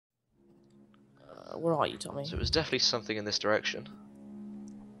Where are you, Tommy? So it was definitely something in this direction.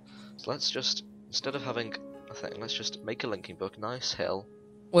 So let's just, instead of having a thing, let's just make a linking book. Nice hill.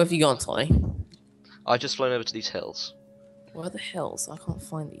 Where have you gone, Tommy? I just flown over to these hills. Where are the hills? I can't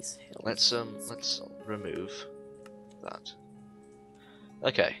find these hills. Let's remove that.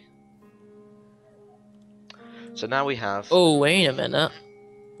 Okay. So now we have Oh, wait a minute.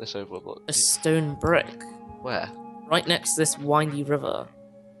 this overworld block. A stone brick. Where? Right next to this windy river.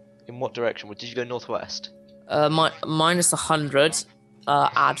 In what direction? Did you go northwest? Minus 100.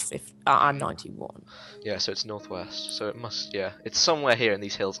 Add 50. Add 91. Yeah, so it's northwest. So it must. Yeah, it's somewhere here in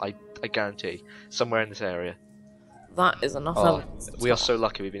these hills. I guarantee. Somewhere in this area. That is enough Oh, evidence. we are so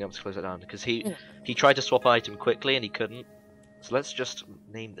lucky we've been able to close it down because he tried to swap item quickly and he couldn't. So let's just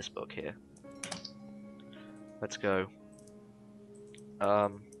name this book here. Let's go.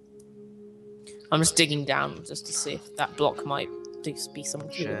 I'm just digging down just to see if that block might be some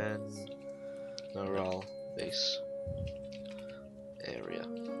clue. General base area.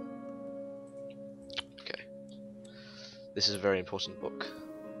 Okay. This is a very important book.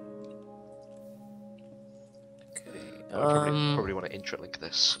 Okay. I probably want to intralink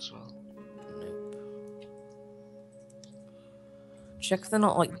this as well. Nope. Check they're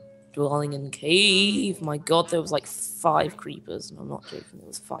not like dwelling in cave. My god, there was like 5 creepers, and I'm not joking. There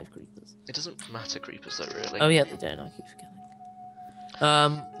was 5 creepers. It doesn't matter, creepers, though, really. Oh yeah, they don't. I keep forgetting.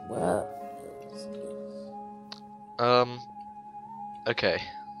 Where? Okay.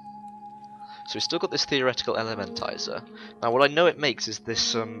 So we've still got this theoretical elementizer. Now, what I know it makes is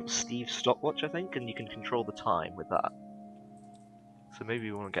this Steve stopwatch, I think, and you can control the time with that. So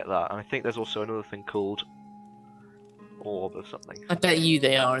maybe we want to get that. And I think there's also another thing called orb or something. I bet you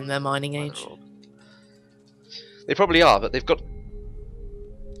they are in their mining age. Orb. They probably are, but they've got.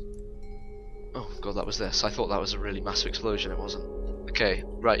 Oh god, that was this. I thought that was a really massive explosion. It wasn't. Okay,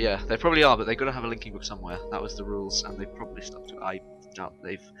 right, yeah, they probably are, but they're gonna have a linking book somewhere. That was the rules, and they've probably stuck to it. I doubt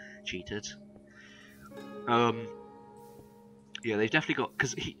they've cheated. Yeah, they've definitely got,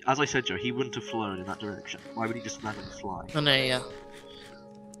 because as I said, Joe, he wouldn't have flown in that direction. Why would he just land and fly? I know, yeah.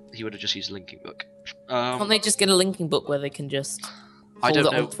 He would have just used a linking book. Can't they just get a linking book where they can just hold it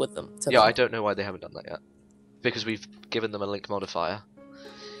on with them? Yeah, I don't know why they haven't done that yet. Because we've given them a link modifier.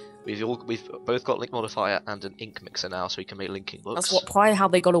 We've both got link modifier and an ink mixer now, so we can make linking books. That's probably how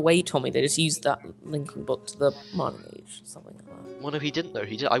they got away, Tommy. They just used that linking book to the mining age, something like that. Well, no, he didn't though.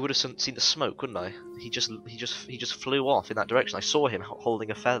 He did. I would have seen the smoke, wouldn't I? He just flew off in that direction. I saw him holding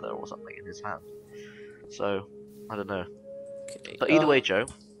a feather or something in his hand. So I don't know. Okay, but either way, Joe,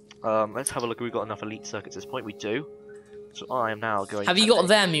 let's have a look. We've got enough elite circuits at this point. We do. So I am now going. Have you got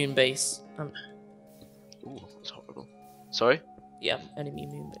their moon base? Ooh, that's horrible. Sorry. Yeah, enemy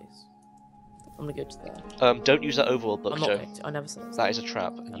moon base. I'm gonna go to there. Don't use that overworld book, Joe. I never said that. That is a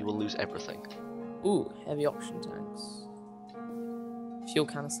trap, and you will lose everything. Ooh, heavy oxygen tanks. Fuel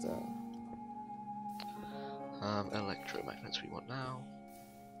canister. Electromagnets we want now.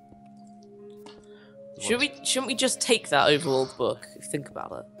 Shouldn't we just take that overworld book, if you think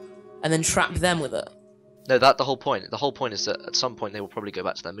about it, and then trap them with it? No, that's the whole point. The whole point is that at some point they will probably go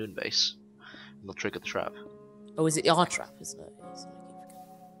back to their moon base, and they'll trigger the trap. Oh, is it our trap, isn't it? Yes,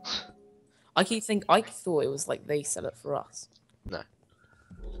 I thought it was like they set it for us. No.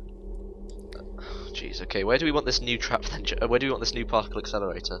 Jeez. Okay, where do we want this new trap then? Where do we want this new particle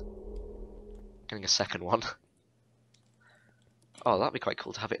accelerator? Getting a second one. Oh, that'd be quite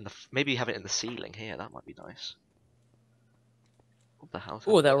cool to have it in the. Maybe have it in the ceiling here. That might be nice. What the hell?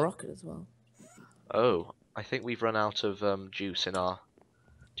 Oh, they're rocket as well. Oh, I think we've run out of juice in our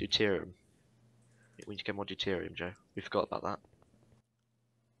deuterium. We need to get more deuterium, Joe. We forgot about that.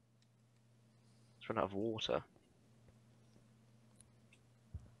 Let's run out of water.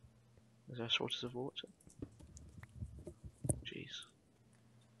 Is there shortage of water? Jeez.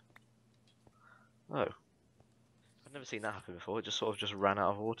 Oh. I've never seen that happen before. It just sort of just ran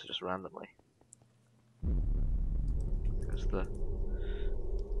out of water just randomly. There's the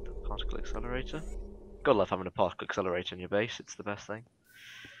particle accelerator. Gotta love having a particle accelerator in your base. It's the best thing.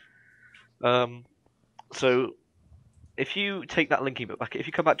 So, if you take that linking book back, if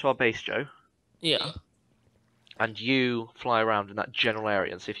you come back to our base, Joe. Yeah. And you fly around in that general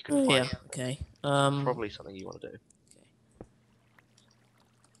area and see if you can find. Yeah. Okay. Probably something you want to do.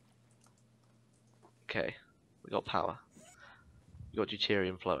 Okay. We got power. We got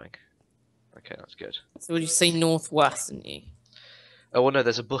deuterium flowing. Okay, that's good. So would you say northwest, didn't you? Oh well, no.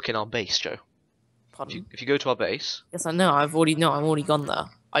 There's a book in our base, Joe. Pardon? If you go to our base. Yes, I know. I've already gone there.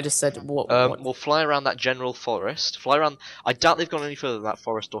 I just said what. We'll fly around that general forest. Fly around. I doubt they've gone any further than that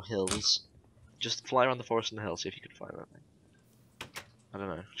forest or hills. Just fly around the forest and the hills. See if you can find anything. I don't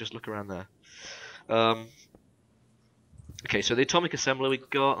know. Just look around there. Okay, so the atomic assembler we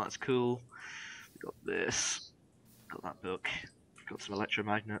got, that's cool. We got this, got that book, got some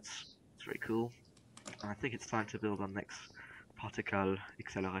electromagnets, it's very cool. And I think it's time to build our next particle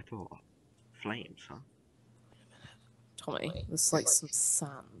accelerator. Flames, huh? Tommy, there's like some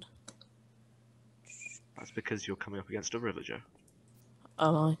sand. That's because you're coming up against a river, Joe.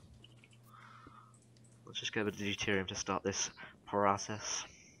 Am I? Let's just get a bit of deuterium to start this process.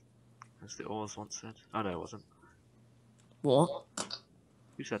 As the Urs once said. Oh no, it wasn't. What?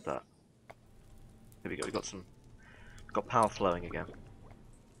 Who said that? Here we go, we got power flowing again.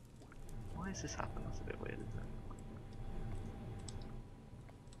 Why has this happened? That's a bit weird, isn't it?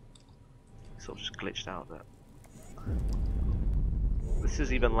 Sort of just glitched out a bit. This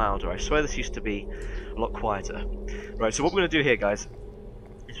is even louder. I swear this used to be a lot quieter. Right, so what we're going to do here, guys,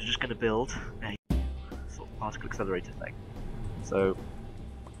 is we're just going to build a sort of particle accelerator thing. So,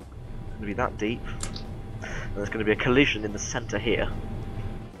 it's going to be that deep, and there's going to be a collision in the centre here.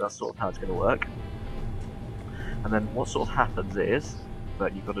 That's sort of how it's going to work. And then what sort of happens is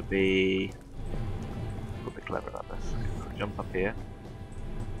that you've got to be a bit clever about this. Jump up here.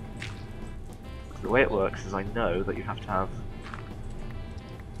 The way it works is I know that you have to have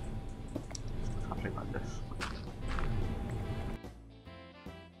something like this.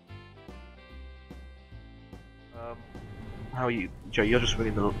 How are you, Joe? You're just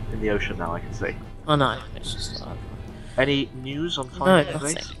swimming in the ocean now. I can see. Oh no, it's just Any news on finding no,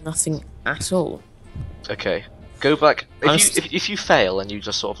 the base? nothing at all. Okay, go back. If you fail and you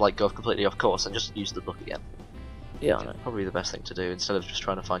just sort of like go completely off course, then just use the book again. Yeah, I know. Probably the best thing to do instead of just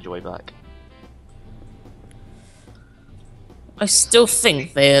trying to find your way back. I still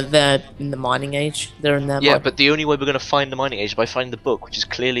think they're in the mining age. They're in their Yeah, but the only way we're going to find the mining age is by finding the book, which is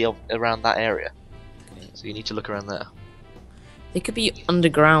clearly around that area. Okay. So you need to look around there. They could be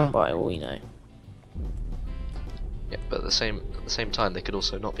underground by all we know. Yeah, but at the same time, they could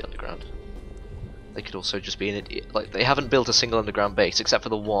also not be underground. They could also just be in it. Like they haven't built a single underground base except for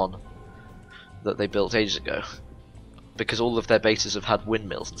the one that they built ages ago, because all of their bases have had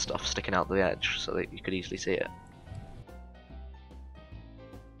windmills and stuff sticking out the edge, so that you could easily see it.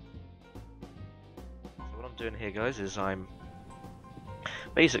 So what I'm doing here, guys, is I'm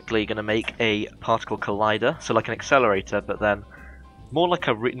basically going to make a particle collider, so like an accelerator, but then more like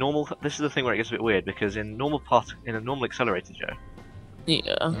a normal. This is the thing where it gets a bit weird, because in a normal accelerator, Joe.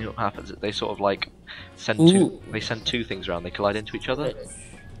 Yeah. You know what happens? They sort of like send two things around. They collide into each other.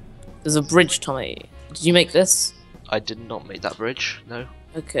 There's a bridge, Tommy. Did you make this? I did not make that bridge. No.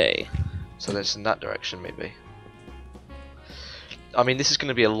 Okay. So that's in that direction, maybe. I mean, this is going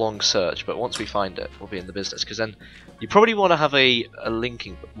to be a long search, but once we find it, we'll be in the business. Because then you probably want to have a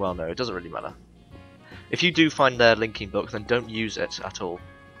linking. Well, no, it doesn't really matter. If you do find their linking book, then don't use it at all.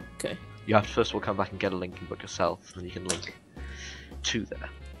 Okay. You have to first of all come back and get a linking book yourself, and you can link to there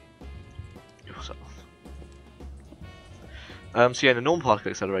yourself. So yeah, in a normal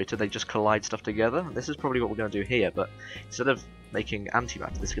particle accelerator, they just collide stuff together. And this is probably what we're going to do here, but instead of making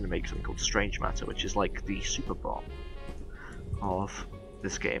antimatter, this is going to make something called strange matter, which is like the super bomb of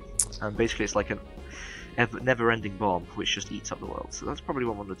this game. And basically, it's like a never-ending bomb which just eats up the world. So that's probably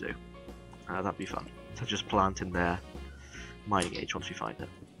what I want to do. That'd be fun to just plant in their mining age once we find it.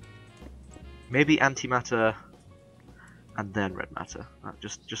 Maybe antimatter and then red matter,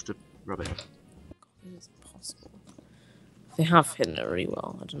 just to rub it in. It's possible. They have hidden it really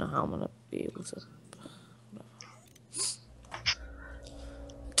well. I don't know how I'm gonna be able to.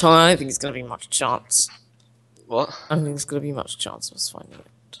 Tom, I don't think it's gonna be much chance. What? I don't think there's gonna be much chance of us finding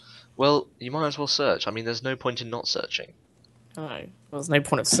it. Well, you might as well search. I mean, there's no point in not searching. No, well, there's no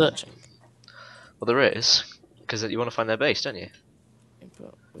point of searching. Well, there is, because you want to find their base, don't you?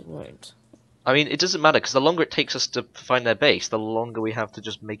 But we won't. I mean, it doesn't matter, because the longer it takes us to find their base, the longer we have to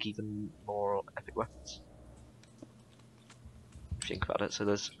just make even more epic weapons. If you think about it, so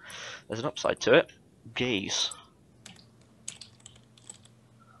there's an upside to it. Gaze.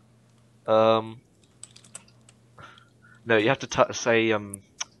 No, you have to say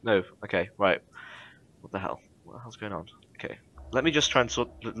no. Okay, right. What the hell? What the hell's going on? Okay, let me just try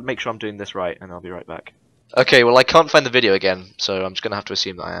and make sure I'm doing this right, and I'll be right back. Okay, well I can't find the video again, so I'm just gonna have to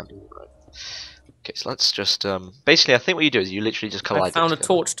assume that I am. Right. Okay, so let's just basically, I think what you do is you literally just collide. I found a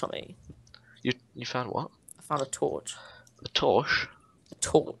torch, Tommy. You found what? I found a torch. A torch? A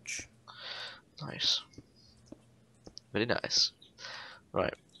torch. Nice. Very nice.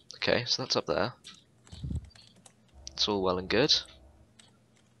 Right. Okay, so that's up there. It's all well and good.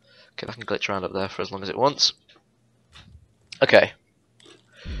 Okay, I can glitch around up there for as long as it wants. Okay.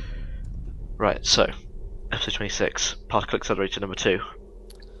 Right, so episode 26, particle accelerator number 2.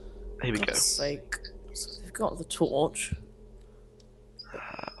 Here we go. God's sake. So they've got the torch.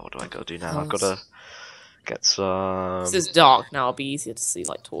 What do I gotta do now? I've gotta get some. This is dark now. It'll be easier to see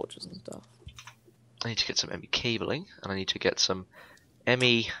like torches and stuff. I need to get some ME cabling, and I need to get some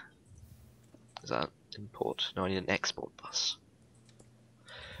ME. Is that import? No, I need an export bus.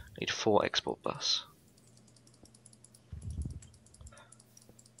 I need 4 export bus.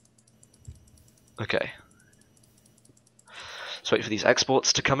 Okay. Let's wait for these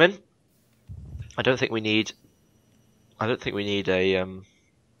exports to come in. I don't think we need a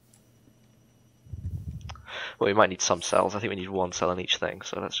well, we might need some cells. I think we need 1 cell in each thing,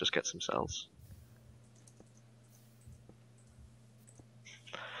 so let's just get some cells.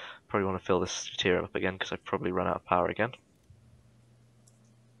 Probably want to fill this material up again because I've probably run out of power again.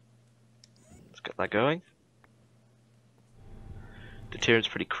 Let's get that going. Deuterium's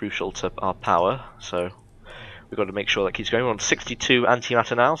pretty crucial to our power, so we've got to make sure that keeps going. We're on 62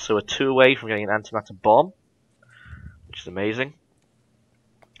 antimatter now, so we're 2 away from getting an antimatter bomb, which is amazing.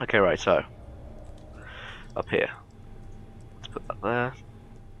 Okay, right, so up here. Let's put that there.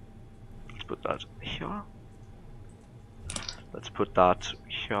 Let's put that here. Let's put that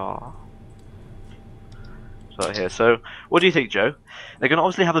here. So here. So, what do you think, Joe? They're going to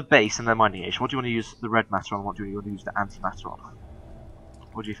obviously have a base in their mining age. What do you want to use the red matter on? What do you want to use the antimatter on?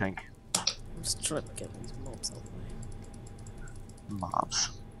 What do you think? I'm just trying to get these mobs out of the way. Mobs.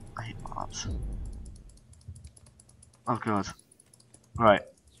 I hate mobs. Oh god. Right.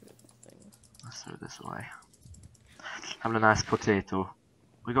 Let's throw this away. Having a nice potato.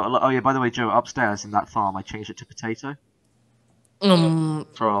 We got a lot. Oh yeah, by the way, Joe, upstairs in that farm, I changed it to potato.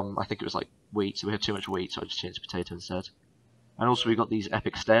 From I think it was like wheat, so we had too much wheat, so I just changed to potato instead. And also we got these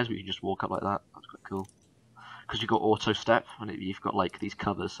epic stairs where you can just walk up like that. That's quite cool. Because you've got auto step, and you've got like these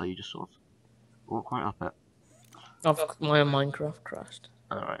covers, so you just sort of walk right up it. My Minecraft crashed.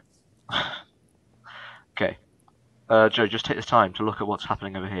 Alright. Okay. Joe, just take this time to look at what's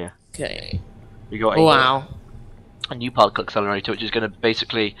happening over here. Okay. We got a new particle accelerator, which is going to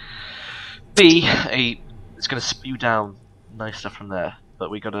basically be it's going to spew down nice stuff from there. But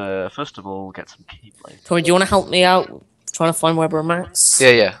we got to first of all get some cabling. Tori, do you want to help me out trying to find where we're at?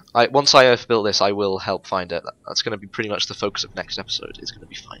 Yeah. Once I have built this, I will help find it. That's going to be pretty much the focus of next episode. Is going to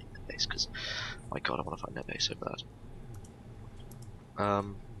be finding their base, because my god, I want to find their base so bad.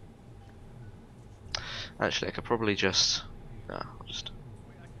 Actually, I could probably just I'll just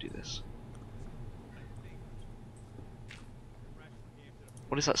do this.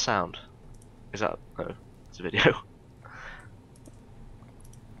 What is that sound? Is that it's a video.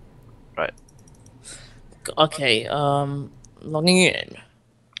 Right. Okay, logging in.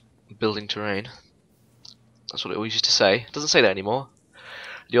 Building terrain. That's what it always used to say. It doesn't say that anymore.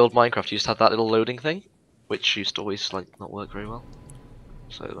 The old Minecraft used to have that little loading thing, which used to always like not work very well.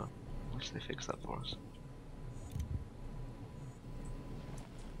 So why should they fix that for us?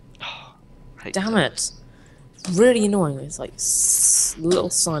 Damn it! It's really annoying. It's like little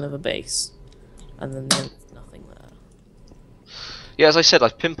sign of a base, and then there's nothing there. Yeah, as I said,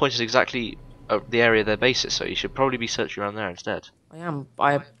 I've pinpointed exactly the area their base is, so you should probably be searching around there instead. I am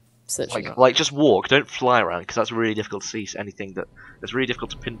searching. Like just walk, don't fly around, because that's really difficult to see anything. It's really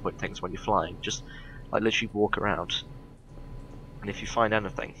difficult to pinpoint things when you're flying. Just like literally walk around, and if you find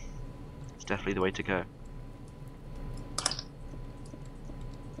anything, it's definitely the way to go.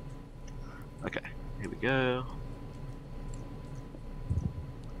 Okay, here we go.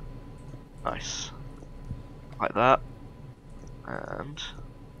 Nice. Like that. And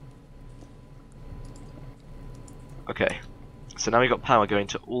okay. So now we've got power going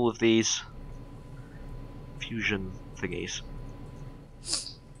to all of these fusion thingies.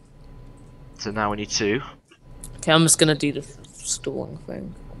 So now we need to. Okay, I'm just gonna do the stalling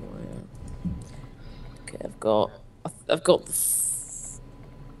thing. Okay, I've got the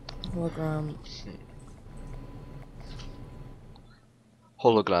hologram.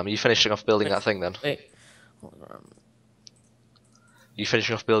 Hologram. Are you finishing off building that thing then? Wait, hologram. You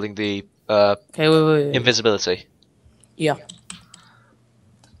finishing off building the okay, wait. invisibility? Yeah.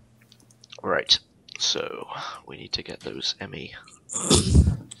 Right. So we need to get those ME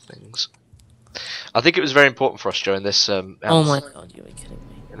things. I think it was very important for us during this Ampz, Oh my god, you're kidding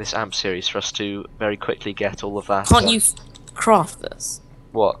me. in this Ampz series for us to very quickly get all of that. Can't you craft this?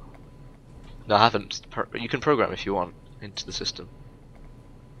 What? No, I haven't. You can program if you want into the system.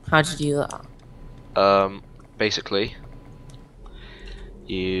 How'd you do that? Basically,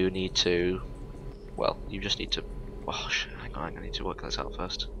 you need to. Well, you just need to. Oh shit! Hang on, I need to work this out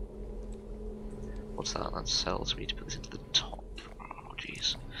first. What's that? That's cells. We need to put this into the top. Oh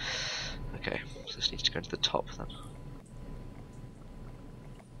jeez. Okay, so this needs to go into the top then.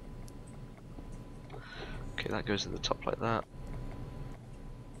 Okay, that goes in the top like that.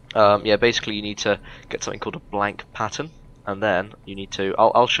 Yeah, basically you need to get something called a blank pattern, and then you need to.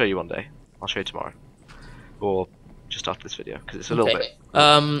 I'll show you one day. I'll show you tomorrow, or just after this video, because it's a little bit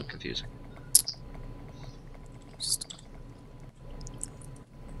confusing.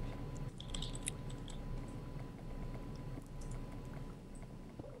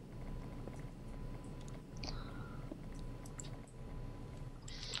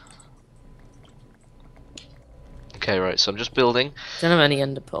 Okay, right. So I'm just building. Don't have any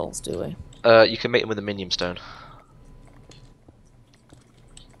ender pearls, do we? You can make them with a minium stone.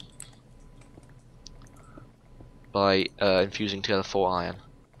 By infusing together 4 iron.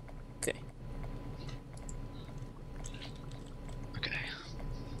 Okay. Okay.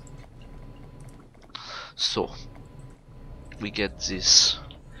 So we get this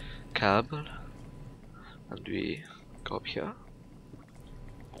cable, and we go up here.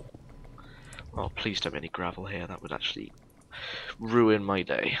 Oh, please don't have any gravel here. That would actually ruin my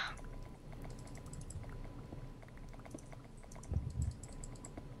day.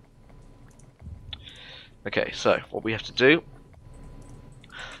 Okay, so what we have to do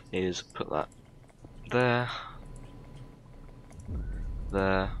is put that there,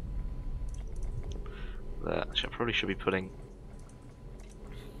 there, there. Actually, I probably should be putting,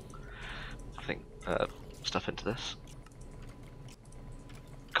 I think, stuff into this.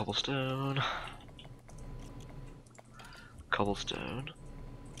 Cobblestone, cobblestone,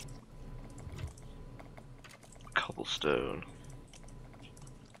 cobblestone.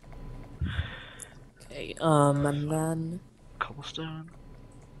 Okay, and then Cobblestone.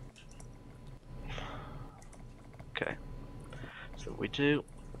 Okay. So what we do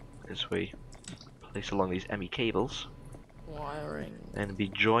is we place along these ME cables wiring. and be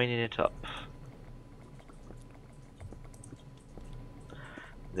joining it up.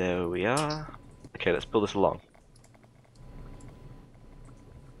 There we are. Okay, let's pull this along.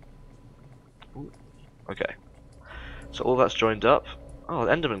 Ooh. Okay. So all that's joined up. Oh,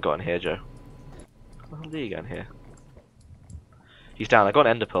 Enderman got in here, Joe. How the hell did he get in here? He's down. I got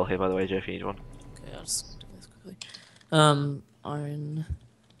an ender pearl here, by the way, Joe, if you need one. Okay, I'll just do this quickly. Iron.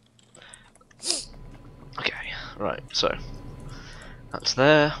 Okay, right, so that's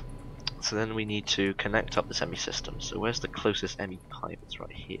there. So then we need to connect up this ME system. So where's the closest ME pipe? It's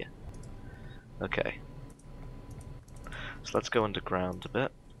right here. Okay. So let's go underground a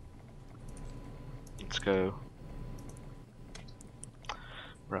bit. Let's go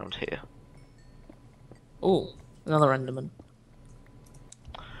around here. Oh, another enderman.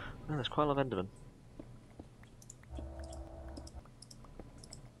 Oh, there's quite a lot of endermen.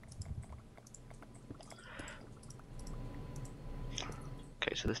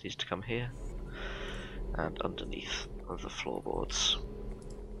 Okay, so this needs to come here and underneath of the floorboards.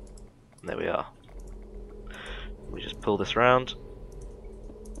 And there we are. We just pull this round.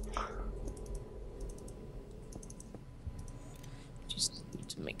 Just need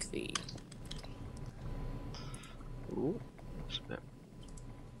to make the. Ooh, that's a bit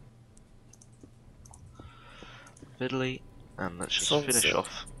fiddly. And let's just finish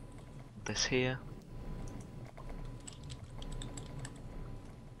off this here.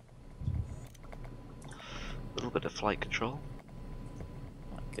 A little bit of flight control.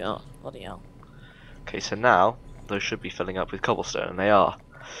 Oh my god, bloody hell. Okay, so now those should be filling up with cobblestone, and they are.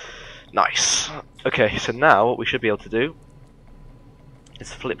 Nice. Okay, so now what we should be able to do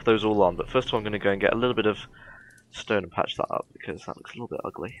is flip those all on. But first of all, I'm going to go and get a little bit of stone and patch that up because that looks a little bit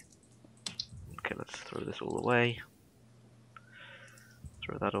ugly. Okay, let's throw this all away.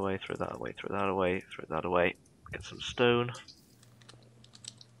 Throw that away, throw that away, throw that away, throw that away. Get some stone.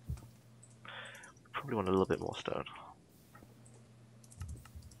 Probably want a little bit more stone.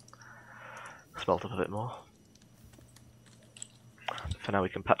 Smelt up a bit more. For now we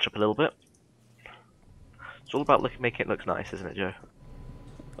can patch up a little bit. It's all about making it look nice, isn't it, Joe?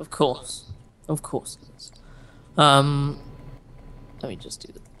 Of course. Of course it is. Let me just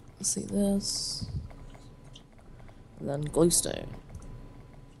do let's see this. And then glowstone.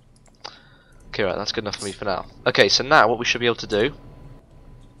 Okay, right, that's good enough for me for now. Okay, so now what we should be able to do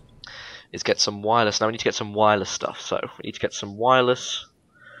is get some wireless. Now we need to get some wireless stuff. So we need to get some wireless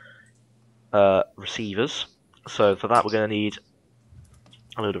receivers. So for that we're going to need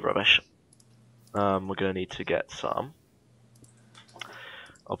a load of rubbish. We're going to need to get some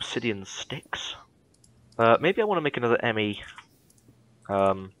obsidian sticks. Maybe I want to make another ME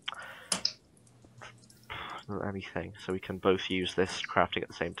thing, so we can both use this crafting at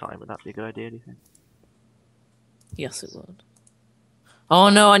the same time. Would that be a good idea, do you think? Yes, it would. Oh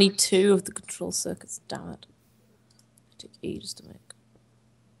no, I need 2 of the control circuits. Damn it. It took ages to make.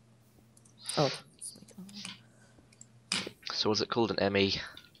 Oh, let's make another one. So what's it called? An ME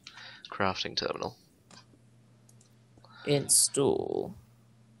crafting terminal. Install.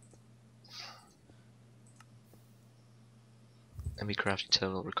 ME crafting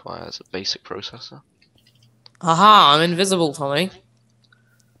terminal requires a basic processor. Haha, I'm invisible, Tommy.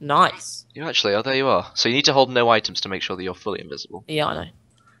 Nice. You actually are. There you are. So you need to hold no items to make sure that you're fully invisible. Yeah, I know.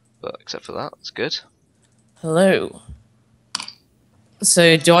 But except for that, it's good. Hello.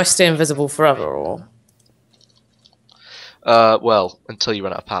 So, do I stay invisible forever, or? Well, until you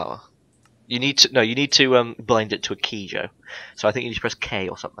run out of power. You need to bind it to a key, Joe. So I think you need to press K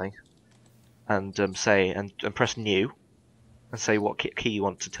or something, and and press new, and say what key you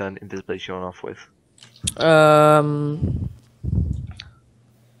want to turn invisibility on off with.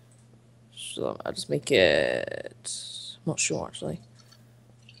 So I'll just make it. I'm not sure actually.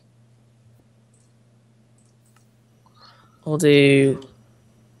 I'll do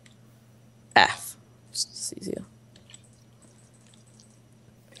F. Just it's easier.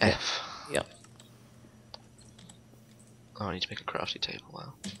 F. Yeah. Oh, I need to make a crafting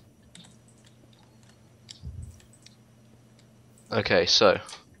table now. Okay, so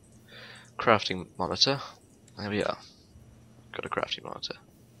crafting monitor. There we are. Got a crafting monitor.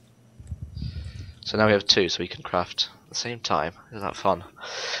 So now we have two, so we can craft at the same time. Isn't that fun?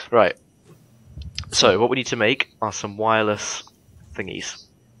 Right. So what we need to make are some wireless thingies.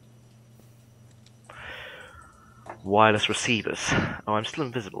 Wireless receivers. Oh, I'm still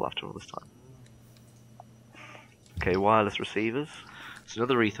invisible after all this time. Okay, wireless receivers. It's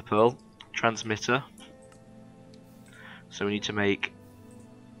another ether pearl. Transmitter. So we need to make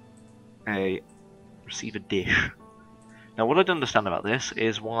a receiver dish. Now what I don't understand about this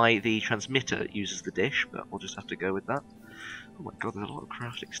is why the transmitter uses the dish, but we'll just have to go with that. Oh my god, there's a lot of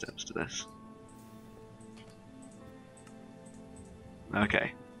crafting steps to this.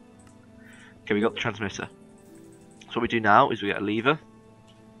 Okay. Okay, we got the transmitter. So what we do now is we get a lever.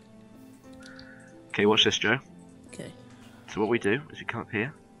 Okay, watch this, Joe. Okay. So what we do is we come up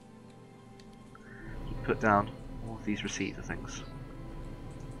here. We put down all of these receiver things.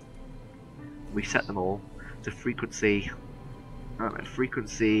 We set them all to frequency. I don't know,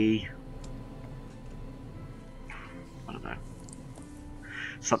 frequency. I don't know.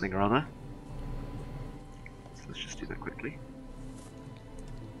 Something or other. So let's just do that quickly.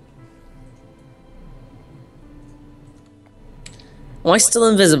 Am I still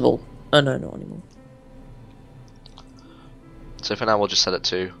invisible? Oh no, not anymore. So for now we'll just set it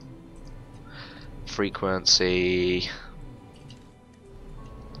to frequency.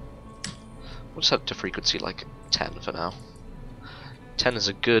 We'll set it to frequency like 10 for now. 10 is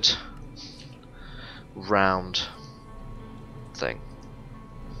a good round thing.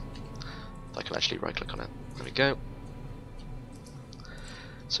 If I can actually right click on it. There we go.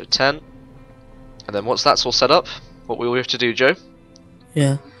 So 10. And then once that's all set up, what we have to do, Joe,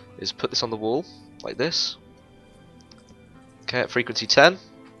 Yeah. is put this on the wall like this. Okay, at frequency 10.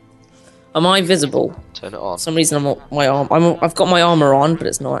 Am I visible? Turn it on. For some reason I'm not my arm. I've got my armor on, but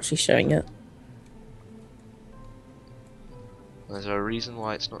it's not actually showing it. Is there a reason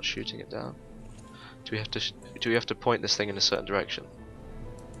why it's not shooting it down? Do we have to point this thing in a certain direction?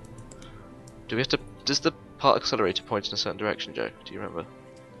 Does the part accelerator point in a certain direction, Joe? Do you remember?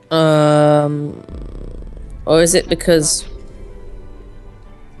 Or is it because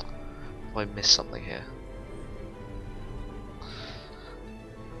Have I missed something here?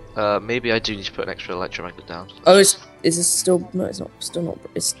 Maybe I do need to put an extra electromagnet down. is this still no? It's not still not.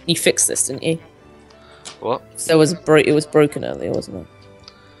 It's you fixed this, didn't you? What? So it was broken earlier, wasn't it?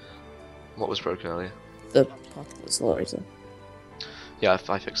 What was broken earlier? The particle accelerator. Yeah,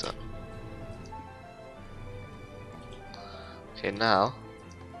 I fixed that. Okay, now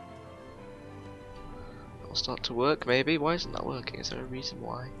it'll start to work. Maybe. Why isn't that working? Is there a reason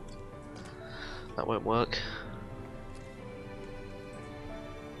why that won't work?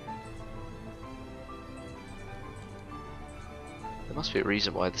 There must be a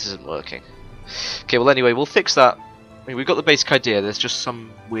reason why this isn't working. Okay, well anyway, we'll fix that. I mean, we've got the basic idea. There's just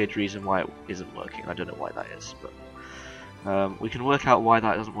some weird reason why it isn't working. I don't know why that is, but we can work out why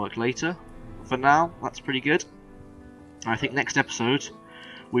that doesn't work later. For now, that's pretty good. I think next episode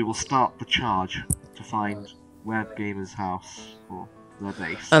we will start the charge to find Web Gamer's house or their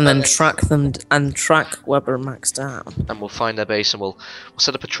base, And then track them and track Weber and Max down. and we'll find their base and we'll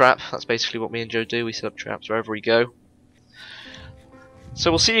set up a trap. That's basically what me and Joe do. We set up traps wherever we go. So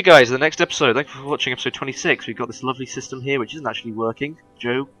we'll see you guys in the next episode. Thank you for watching episode 26. We've got this lovely system here which isn't actually working.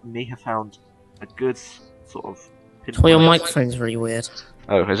 Joe and me have found a good sort of Oh, your microphone's really weird.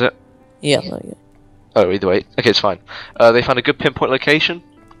 Oh, is it? Yeah, there you go. Oh, either way. Okay, it's fine. They found a good pinpoint location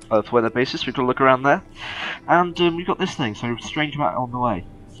Earth weather basis. We've got to look around there, and we've got this thing. So strange matter on the way.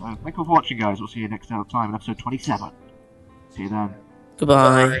 So thank you for watching, guys. We'll see you next time in episode 27. See you then.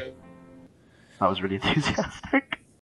 Goodbye. That was really enthusiastic.